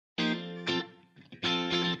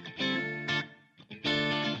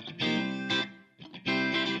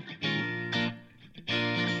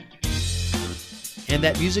And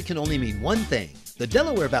that music can only mean one thing. The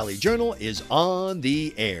Delaware Valley Journal is on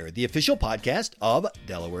the air, the official podcast of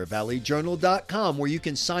DelawareValleyJournal.com, where you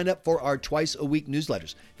can sign up for our twice-a-week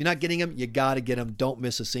newsletters. If you're not getting them, you got to get them. Don't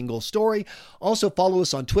miss a single story. Also, follow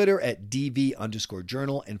us on Twitter at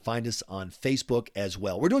DV_journal and find us on Facebook as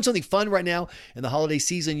well. We're doing something fun right now in the holiday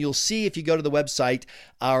season. You'll see if you go to the website,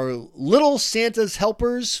 our Little Santa's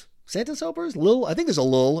Helpers. Santa's Helpers? Lil? I think there's a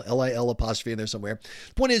Lil, L-I-L apostrophe in there somewhere.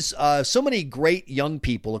 The point is, so many great young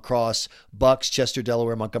people across Bucks, Chester,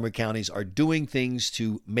 Delaware, Montgomery counties are doing things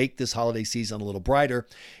to make this holiday season a little brighter.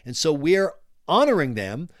 And so we're honoring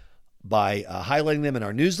them by highlighting them in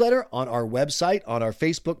our newsletter, on our website, on our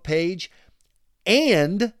Facebook page.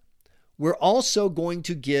 And we're also going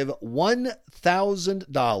to give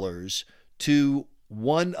 $1,000 to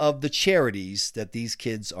one of the charities that these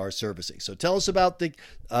kids are servicing. So tell us about the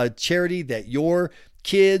charity that your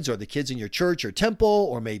kids or the kids in your church or temple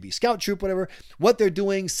or maybe scout troop, whatever, what they're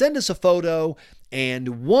doing. Send us a photo,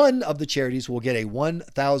 and one of the charities will get a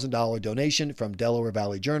 $1,000 donation from Delaware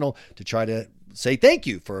Valley Journal to try to say thank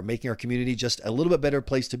you for making our community just a little bit better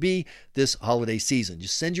place to be this holiday season.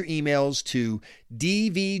 Just send your emails to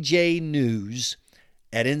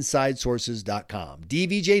dvjnews@insidesources.com.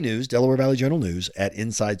 DVJ News, Delaware Valley Journal News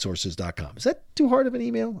 @insidesources.com. Is that too hard of an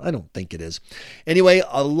email? I don't think it is. Anyway,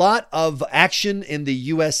 a lot of action in the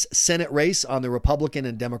U.S. Senate race on the Republican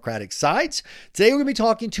and Democratic sides. Today, we're going to be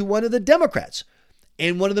talking to one of the Democrats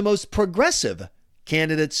and one of the most progressive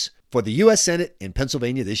candidates for the U.S. Senate in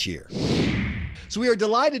Pennsylvania this year. So we are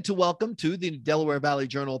delighted to welcome to the Delaware Valley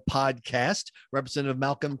Journal podcast, Representative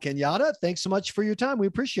Malcolm Kenyatta. Thanks so much for your time. We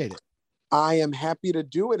appreciate it. I am happy to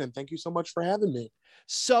do it, and thank you so much for having me.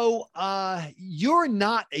 So you're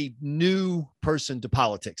not a new person to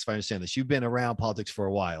politics, if I understand this. You've been around politics for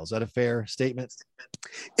a while. Is that a fair statement?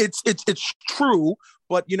 It's true,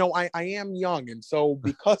 but I am young, and so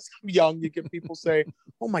because I'm young, you get people say,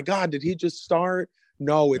 "Oh my God, did he just start?"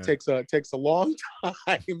 No, it takes a long time.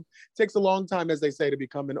 It takes a long time, as they say, to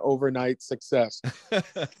become an overnight success.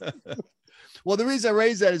 Well, the reason I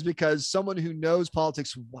raise that is because someone who knows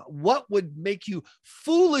politics, what would make you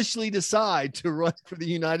foolishly decide to run for the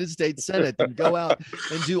United States Senate and go out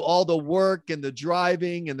and do all the work and the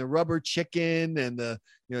driving and the rubber chicken and the,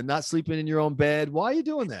 not sleeping in your own bed? Why are you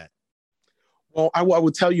doing that? Well, I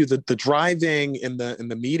would tell you that the driving and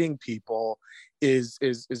the meeting people is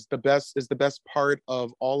the best part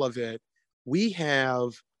of all of it. We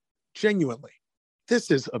have genuinely,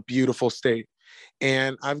 this is a beautiful state.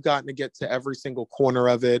 And I've gotten to get to every single corner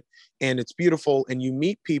of it, and it's beautiful. And you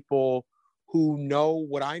meet people who know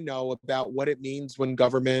what I know about what it means when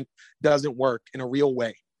government doesn't work in a real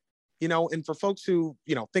way. And for folks who,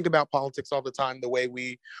 think about politics all the time the way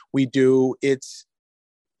we do, it's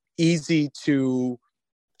easy to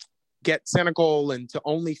get cynical and to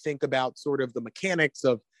only think about sort of the mechanics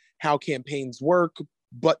of how campaigns work,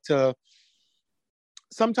 but to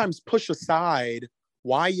sometimes push aside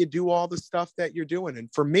why you do all the stuff that you're doing.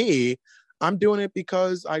 And for me, I'm doing it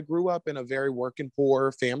because I grew up in a very working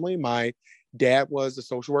poor family. My dad was a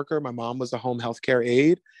social worker. My mom was a home healthcare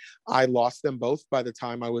aide. I lost them both by the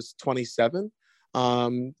time I was 27.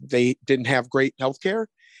 They didn't have great healthcare.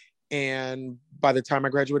 And by the time I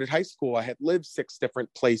graduated high school, I had lived 6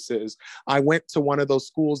 different places. I went to one of those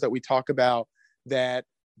schools that we talk about that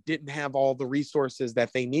didn't have all the resources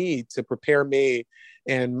that they need to prepare me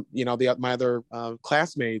and my other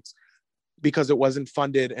classmates, because it wasn't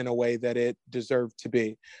funded in a way that it deserved to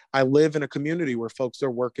be. I live in a community where folks are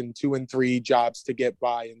working 2 and 3 jobs to get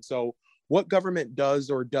by. And so what government does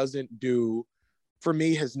or doesn't do for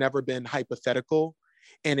me has never been hypothetical,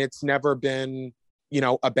 and it's never been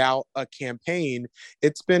about a campaign.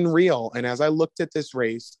 It's been real. And as I looked at this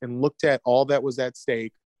race and looked at all that was at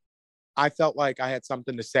stake, I felt like I had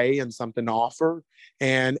something to say and something to offer.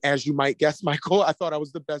 And as you might guess, Michael, I thought I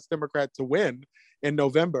was the best Democrat to win in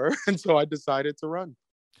November. And so I decided to run.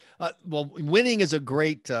 Well, winning is a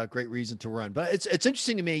great reason to run. But it's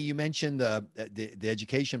interesting to me. You mentioned the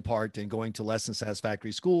education part and going to less than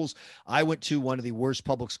satisfactory schools. I went to one of the worst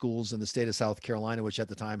public schools in the state of South Carolina, which at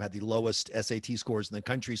the time had the lowest SAT scores in the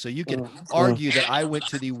country. So you can argue that I went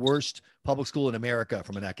to the worst public school in America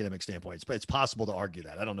from an academic standpoint. It's possible to argue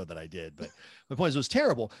that. I don't know that I did, but my point is it was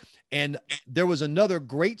terrible. And there was another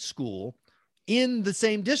great school in the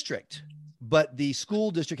same district, but the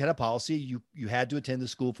school district had a policy. You had to attend the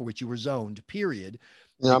school for which you were zoned, period.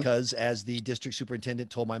 Yeah. Because as the district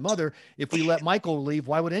superintendent told my mother, if we let Michael leave,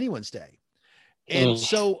 why would anyone stay? And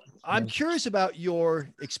so I'm curious about your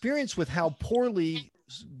experience with how poorly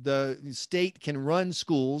the state can run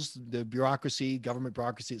schools, the bureaucracy, government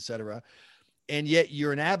bureaucracy, et cetera. And yet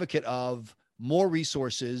you're an advocate of more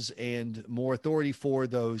resources and more authority for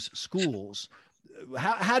those schools.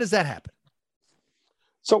 How does that happen?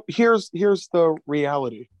 So here's the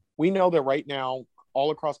reality. We know that right now,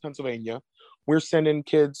 all across Pennsylvania, we're sending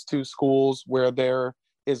kids to schools where there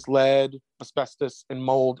is lead, asbestos, and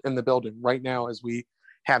mold in the building right now as we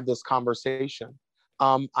have this conversation.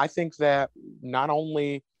 I think that not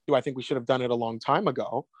only do I think we should have done it a long time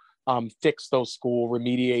ago, fix those schools,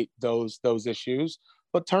 remediate those issues,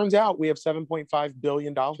 but turns out we have $7.5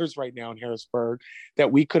 billion right now in Harrisburg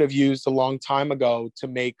that we could have used a long time ago to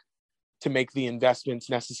make the investments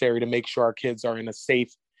necessary to make sure our kids are in a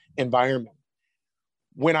safe environment.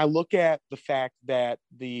 When I look at the fact that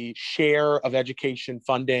the share of education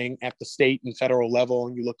funding at the state and federal level,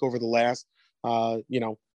 and you look over the last,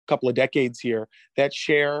 couple of decades here, that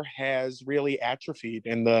share has really atrophied,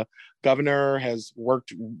 and the governor has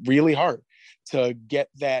worked really hard to get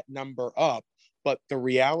that number up. But the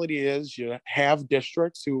reality is, you have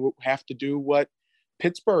districts who have to do what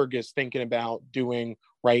Pittsburgh is thinking about doing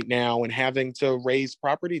right now and having to raise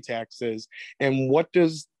property taxes. And what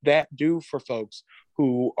does that do for folks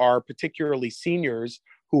who are particularly seniors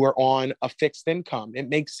who are on a fixed income? It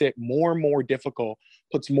makes it more and more difficult,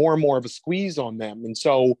 puts more and more of a squeeze on them. And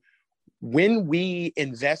so when we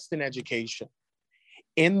invest in education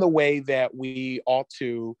in the way that we ought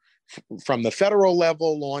to, from the federal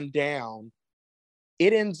level on down,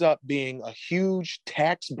 it ends up being a huge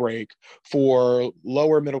tax break for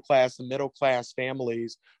lower middle class and middle class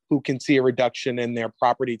families who can see a reduction in their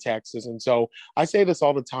property taxes. And so I say this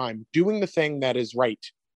all the time, doing the thing that is right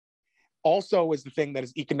also is the thing that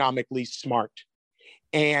is economically smart.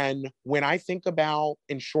 And when I think about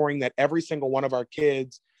ensuring that every single one of our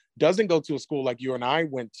kids doesn't go to a school like you and I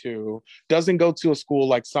went to, doesn't go to a school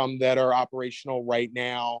like some that are operational right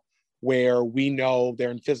now, where we know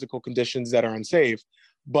they're in physical conditions that are unsafe,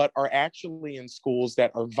 but are actually in schools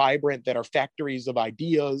that are vibrant, that are factories of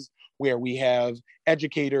ideas, where we have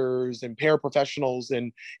educators and paraprofessionals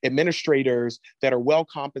and administrators that are well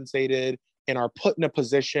compensated and are put in a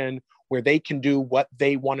position where they can do what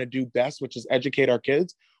they want to do best, which is educate our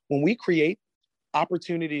kids. When we create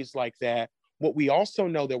opportunities like that, what we also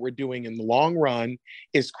know that we're doing in the long run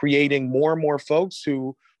is creating more and more folks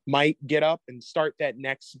who might get up and start that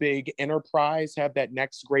next big enterprise, have that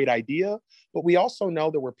next great idea. But we also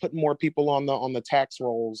know that we're putting more people on the tax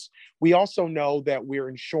rolls. We also know that we're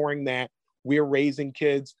ensuring that we're raising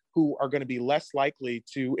kids who are going to be less likely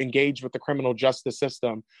to engage with the criminal justice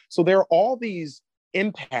system. So there are all these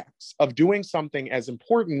impacts of doing something as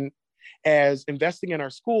important as investing in our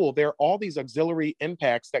school. There are all these auxiliary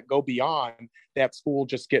impacts that go beyond that school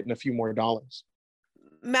just getting a few more dollars.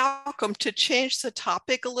 Malcolm, to change the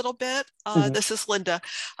topic a little bit, this is Linda.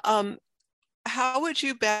 How would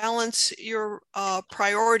you balance your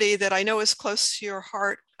priority that I know is close to your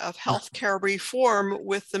heart of healthcare reform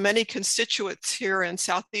with the many constituents here in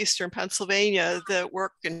southeastern Pennsylvania that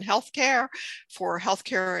work in healthcare, for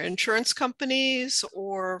healthcare insurance companies,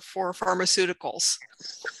 or for pharmaceuticals?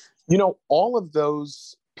 You know, all of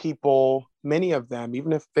those people, many of them,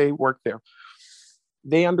 even if they work there,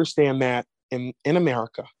 they understand that in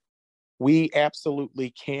America, we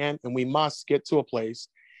absolutely can and we must get to a place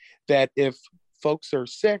that if folks are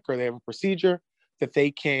sick or they have a procedure, that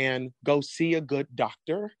they can go see a good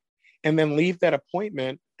doctor and then leave that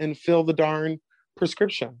appointment and fill the darn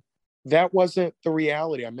prescription. That wasn't the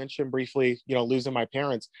reality. I mentioned briefly, losing my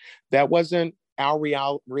parents. That wasn't our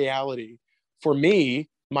reality. For me,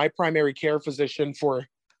 my primary care physician for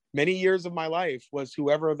many years of my life was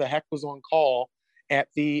whoever the heck was on call at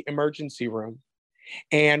the emergency room.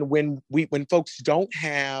 And when folks don't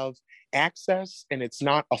have access and it's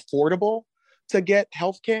not affordable to get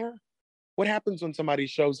healthcare, what happens when somebody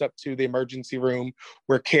shows up to the emergency room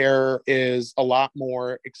where care is a lot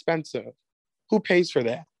more expensive? Who pays for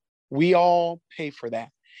that? We all pay for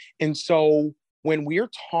that. And so when we're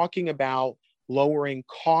talking about lowering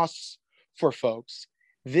costs for folks,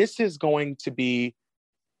 this is going to be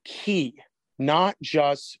key, not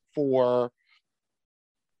just for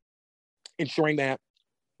ensuring that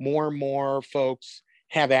more and more folks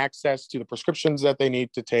have access to the prescriptions that they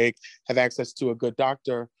need to take, have access to a good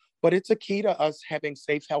doctor, but it's a key to us having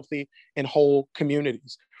safe, healthy, and whole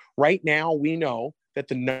communities. Right now, we know that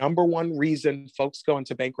the number one reason folks go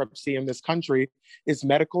into bankruptcy in this country is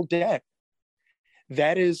medical debt.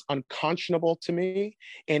 That is unconscionable to me,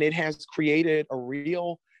 and it has created a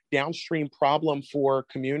real downstream problem for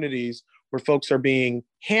communities where folks are being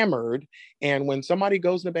hammered. And when somebody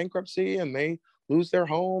goes into bankruptcy and they lose their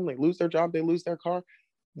home, they lose their job, they lose their car,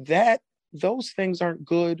 that those things aren't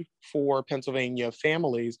good for Pennsylvania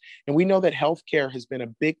families. And we know that healthcare has been a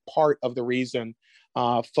big part of the reason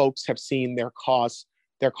folks have seen their costs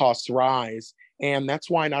rise. And that's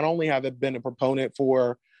why not only have I been a proponent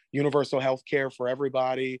for universal health care for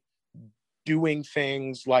everybody, doing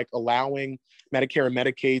things like allowing Medicare and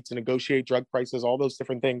Medicaid to negotiate drug prices, all those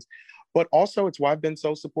different things, but also it's why I've been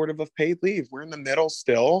so supportive of paid leave. We're in the middle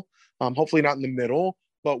still, hopefully not in the middle,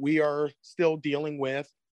 but we are still dealing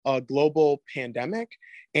with a global pandemic.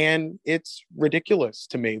 And it's ridiculous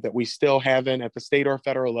to me that we still haven't, at the state or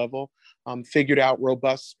federal level, figured out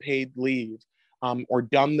robust paid leave, or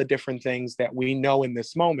done the different things that we know in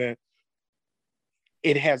this moment.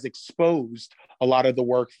 It has exposed a lot of the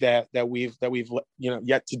work that we've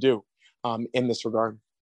yet to do in this regard.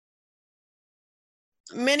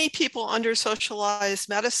 Many people under socialized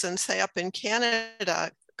medicine, say up in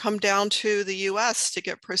Canada, come down to the US to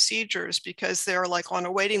get procedures because they're like on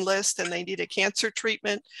a waiting list and they need a cancer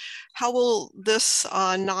treatment. How will this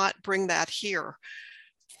not bring that here?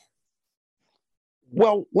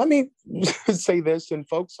 Well, let me say this, and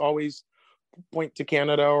folks always point to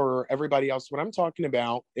Canada or everybody else. What I'm talking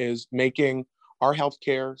about is making our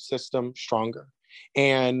healthcare system stronger.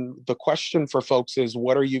 And the question for folks is,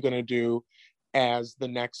 what are you going to do as the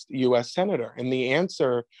next US Senator? And the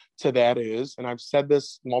answer to that is, and I've said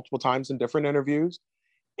this multiple times in different interviews,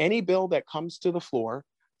 any bill that comes to the floor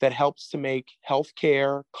that helps to make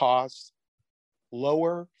healthcare costs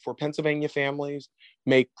lower for Pennsylvania families,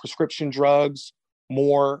 make prescription drugs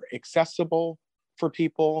more accessible for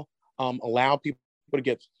people, allow people to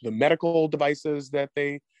get the medical devices that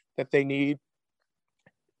they need.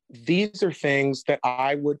 These are things that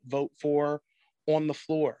I would vote for on the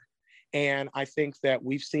floor. And I think that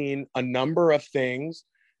we've seen a number of things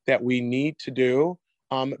that we need to do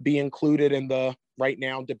be included in the right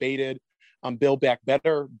now debated Build Back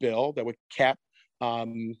Better bill that would cap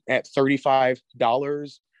at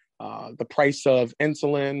 $35 the price of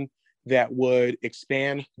insulin, that would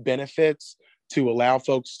expand benefits to allow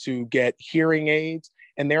folks to get hearing aids.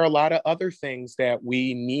 And there are a lot of other things that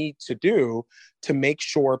we need to do to make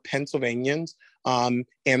sure Pennsylvanians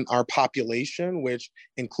and our population, which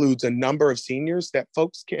includes a number of seniors, that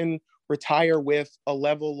folks can retire with a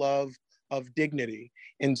level of dignity.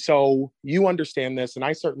 And so you understand this, and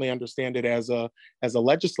I certainly understand it as a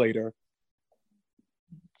legislator.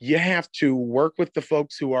 You have to work with the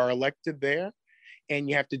folks who are elected there, and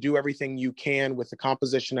you have to do everything you can with the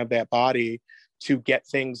composition of that body to get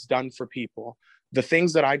things done for people. The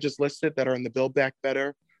things that I just listed that are in the Build Back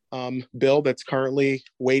Better bill that's currently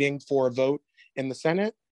waiting for a vote in the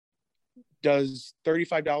Senate, does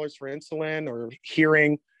 $35 for insulin or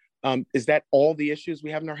hearing, is that all the issues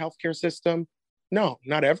we have in our healthcare system? No,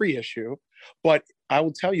 not every issue, but I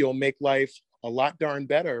will tell you, it'll make life a lot darn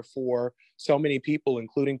better for so many people,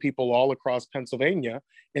 including people all across Pennsylvania.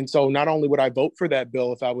 And so not only would I vote for that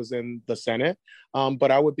bill if I was in the Senate,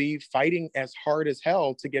 but I would be fighting as hard as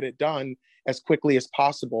hell to get it done as quickly as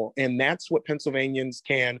possible. And that's what Pennsylvanians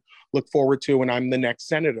can look forward to when I'm the next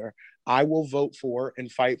senator. I will vote for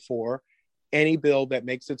and fight for any bill that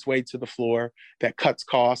makes its way to the floor, that cuts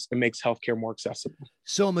costs and makes healthcare more accessible.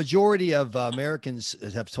 So a majority of Americans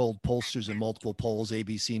have told pollsters in multiple polls,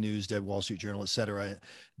 ABC News, The Wall Street Journal, et cetera,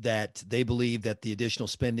 that they believe that the additional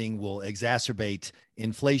spending will exacerbate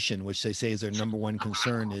inflation, which they say is their number one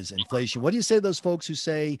concern is inflation. What do you say to those folks who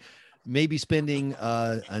say maybe spending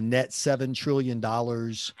a net $7 trillion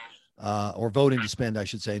or voting to spend, I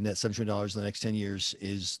should say, net $7 trillion in the next 10 years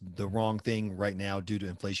is the wrong thing right now due to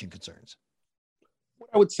inflation concerns? What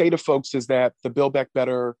I would say to folks is that the Build Back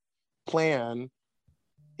Better plan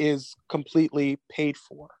is completely paid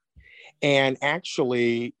for. And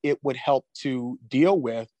actually, it would help to deal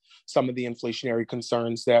with some of the inflationary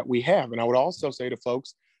concerns that we have. And I would also say to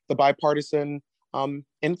folks, the bipartisan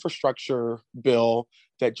infrastructure bill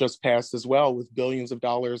that just passed as well, with billions of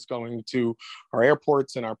dollars going to our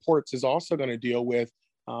airports and our ports, is also going to deal with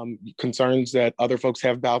concerns that other folks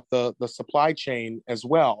have about the supply chain as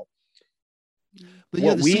well. But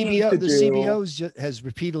yeah, the CBO has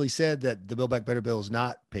repeatedly said that the Build Back Better bill is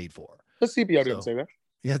not paid for. The CBO didn't say that.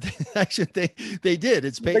 Yeah, they did.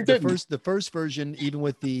 It's paid. The first version, even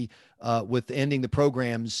with with ending the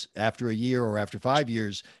programs after a year or after 5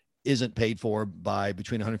 years, isn't paid for by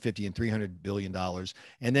between 150 and $300 billion.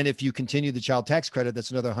 And then if you continue the child tax credit,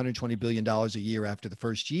 that's another $120 billion a year after the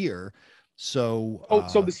first year. So,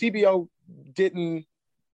 so the CBO didn't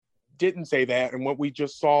say that. And what we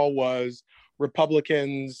just saw was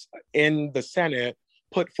Republicans in the Senate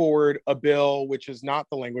put forward a bill, which is not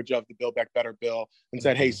the language of the Build Back Better bill, and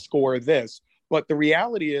said, hey, score this. But the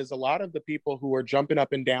reality is, a lot of the people who are jumping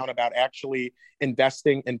up and down about actually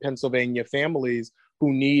investing in Pennsylvania families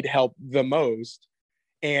who need help the most,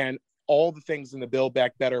 and all the things in the Build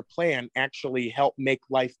Back Better plan actually help make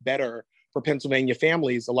life better for Pennsylvania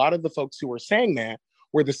families. A lot of the folks who were saying that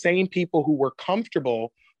were the same people who were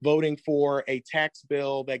comfortable voting for a tax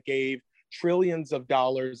bill that gave trillions of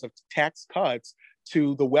dollars of tax cuts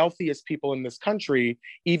to the wealthiest people in this country,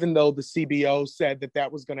 even though the CBO said that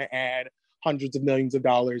that was going to add hundreds of millions of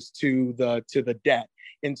dollars to the debt.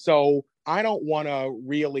 And so I don't want to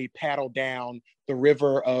really paddle down the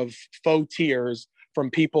river of faux tears from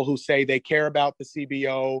people who say they care about the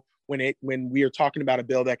CBO when we are talking about a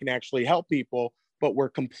bill that can actually help people, but we're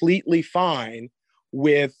completely fine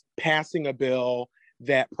with passing a bill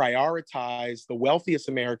that prioritize the wealthiest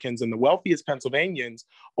Americans and the wealthiest Pennsylvanians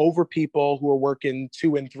over people who are working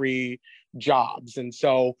 2 and 3 jobs. And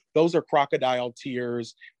so those are crocodile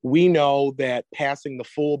tears. We know that passing the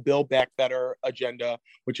full Build Back Better agenda,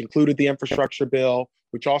 which included the infrastructure bill,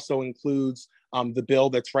 which also includes the bill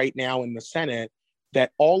that's right now in the Senate,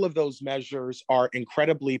 that all of those measures are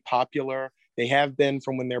incredibly popular. They have been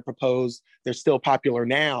from when they're proposed. They're still popular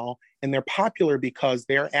now. And they're popular because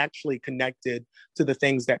they're actually connected to the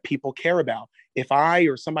things that people care about. If I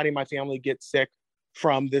or somebody in my family gets sick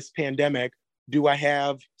from this pandemic, do I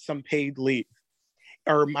have some paid leave?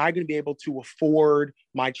 Or am I going to be able to afford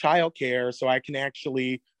my childcare so I can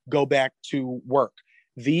actually go back to work?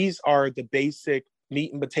 These are the basic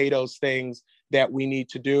meat and potatoes things that we need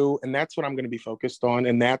to do. And that's what I'm going to be focused on.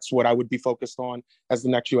 And that's what I would be focused on as the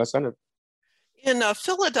next US Senator. In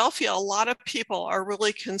Philadelphia, a lot of people are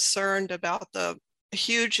really concerned about the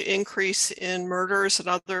huge increase in murders and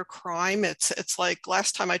other crime. It's like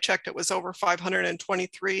last time I checked, it was over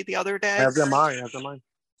 523 the other day. As am I.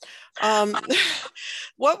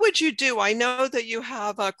 What would you do? I know that you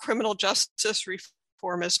have a criminal justice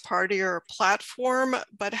reform as part of your platform,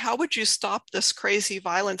 but how would you stop this crazy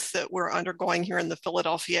violence that we're undergoing here in the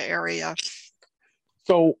Philadelphia area?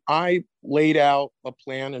 So I laid out a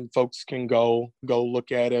plan, and folks can go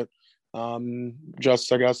look at it.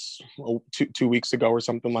 Just I guess 2 weeks ago or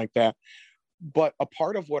something like that. But a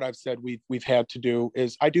part of what I've said we've had to do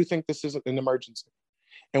is I do think this is an emergency,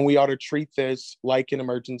 and we ought to treat this like an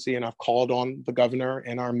emergency. And I've called on the governor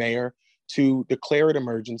and our mayor to declare it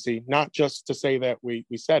emergency, not just to say that we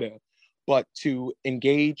said it, but to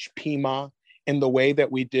engage PEMA in the way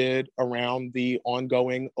that we did around the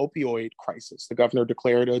ongoing opioid crisis. The governor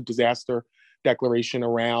declared a disaster declaration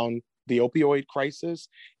around the opioid crisis,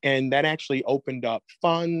 and that actually opened up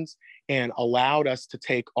funds and allowed us to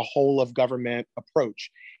take a whole of government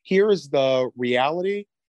approach. Here is the reality.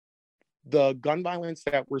 The gun violence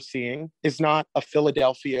that we're seeing is not a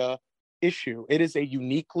Philadelphia issue. It is a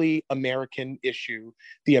uniquely American issue.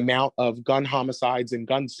 The amount of gun homicides and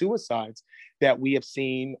gun suicides that we have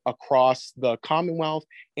seen across the Commonwealth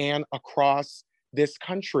and across this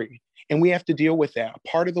country. And we have to deal with that.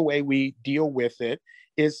 Part of the way we deal with it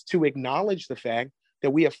is to acknowledge the fact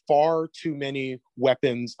that we have far too many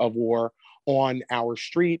weapons of war on our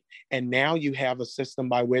street. And now you have a system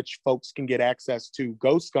by which folks can get access to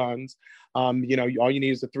ghost guns. All you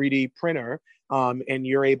need is a 3D printer, and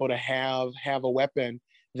you're able to have a weapon.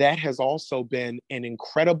 That has also been an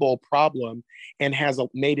incredible problem and has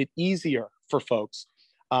made it easier for folks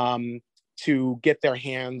to get their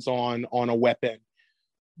hands on a weapon.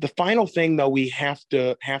 The final thing, though, we have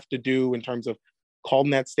to do in terms of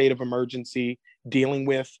calling that state of emergency, dealing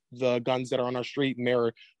with the guns that are on our street, and there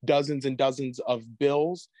are dozens and dozens of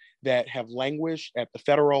bills that have languished at the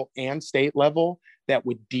federal and state level that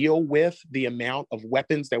would deal with the amount of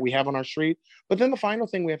weapons that we have on our street. But then the final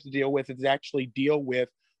thing we have to deal with is actually deal with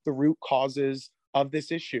the root causes of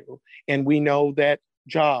this issue. And we know that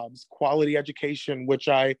jobs, quality education, which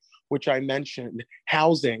I mentioned,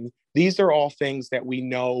 housing, these are all things that we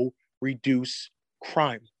know reduce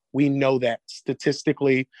crime. We know that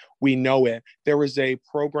statistically, we know it. There was a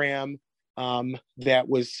program that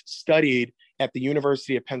was studied at the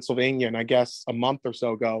University of Pennsylvania, and I guess a month or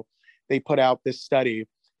so ago, they put out this study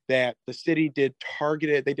that the city did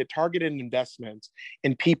targeted investments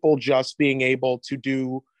in people just being able to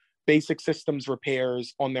do basic systems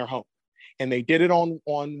repairs on their home. And they did it on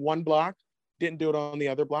one block, didn't do it on the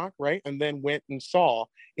other block, right? And then went and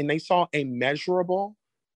they saw a measurable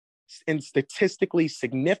and statistically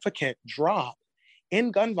significant drop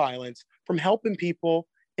in gun violence from helping people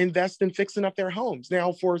invest in fixing up their homes.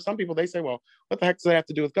 Now, for some people, they say, well, what the heck does that have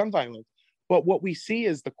to do with gun violence? But what we see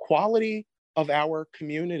is the quality of our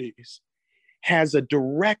communities has a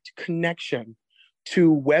direct connection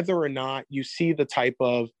to whether or not you see the type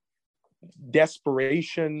of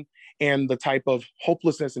desperation and the type of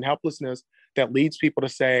hopelessness and helplessness that leads people to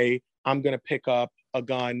say, I'm going to pick up a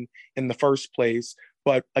gun in the first place.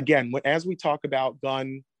 But again, as we talk about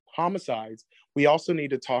gun homicides, we also need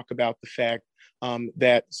to talk about the fact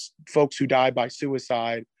that folks who die by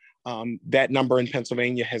suicide, that number in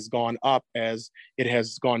Pennsylvania has gone up as it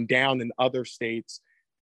has gone down in other states,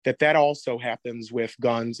 that also happens with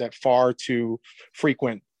guns at far too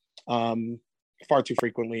frequently. And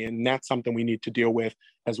that's something we need to deal with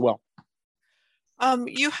as well.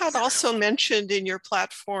 You had also mentioned in your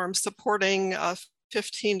platform supporting a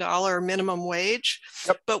 $15 minimum wage,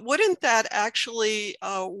 Yep. But wouldn't that actually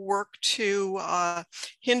work to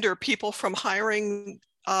hinder people from hiring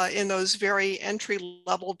in those very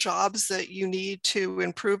entry-level jobs that you need to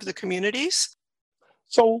improve the communities?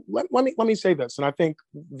 So let me say this, and I think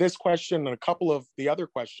this question and a couple of the other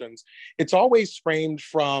questions, it's always framed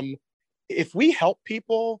from, if we help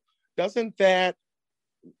people, doesn't that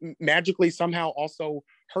magically somehow also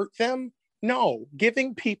hurt them? No,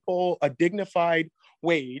 giving people a dignified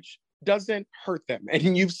wage doesn't hurt them.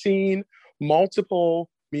 And you've seen multiple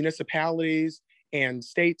municipalities and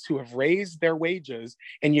states who have raised their wages,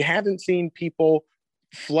 and you haven't seen people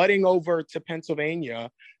flooding over to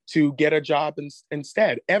Pennsylvania to get a job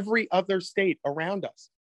instead. Every other state around us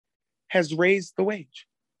has raised the wage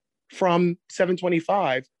from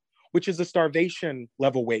 $7.25, which is a starvation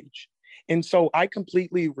level wage. And so I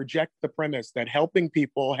completely reject the premise that helping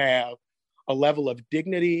people have a level of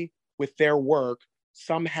dignity with their work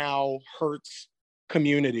somehow hurts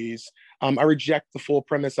communities. I reject the full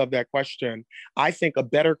premise of that question. I think a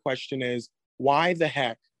better question is, why the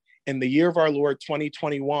heck in the year of our Lord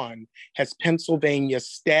 2021 has Pennsylvania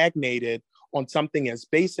stagnated on something as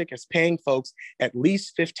basic as paying folks at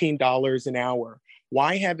least $15 an hour?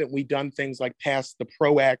 Why haven't we done things like pass the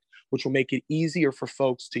PRO Act, which will make it easier for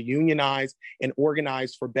folks to unionize and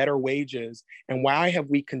organize for better wages? And why have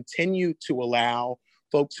we continued to allow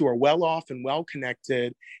folks who are well off and well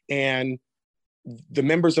connected and the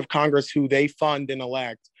members of Congress who they fund and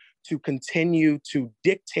elect to continue to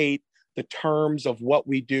dictate the terms of what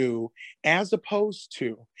we do, as opposed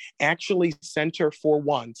to actually center for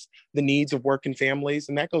once the needs of working families?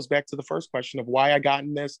 And that goes back to the first question of why I got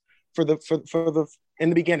in this in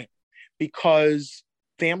the beginning, because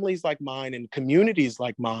families like mine and communities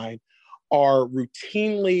like mine are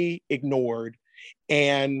routinely ignored,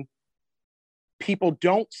 and people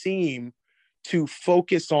don't seem to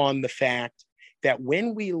focus on the fact that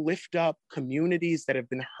when we lift up communities that have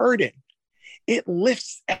been hurting, it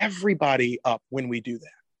lifts everybody up when we do that.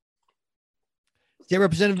 State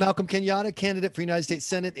Representative Malcolm Kenyatta, candidate for United States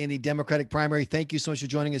Senate in the Democratic primary. Thank you so much for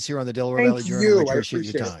joining us here on the Delaware Valley Journal. I appreciate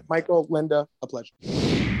your time. It. Michael, Linda, a pleasure.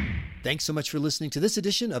 Thanks so much for listening to this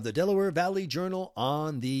edition of the Delaware Valley Journal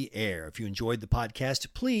on the Air. If you enjoyed the podcast,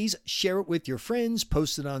 please share it with your friends,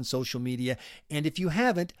 post it on social media, and if you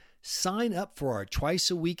haven't, sign up for our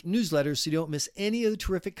twice-a-week newsletter so you don't miss any of the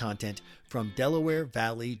terrific content from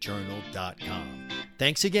DelawareValleyJournal.com.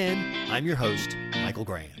 Thanks again. I'm your host, Michael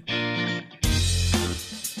Graham.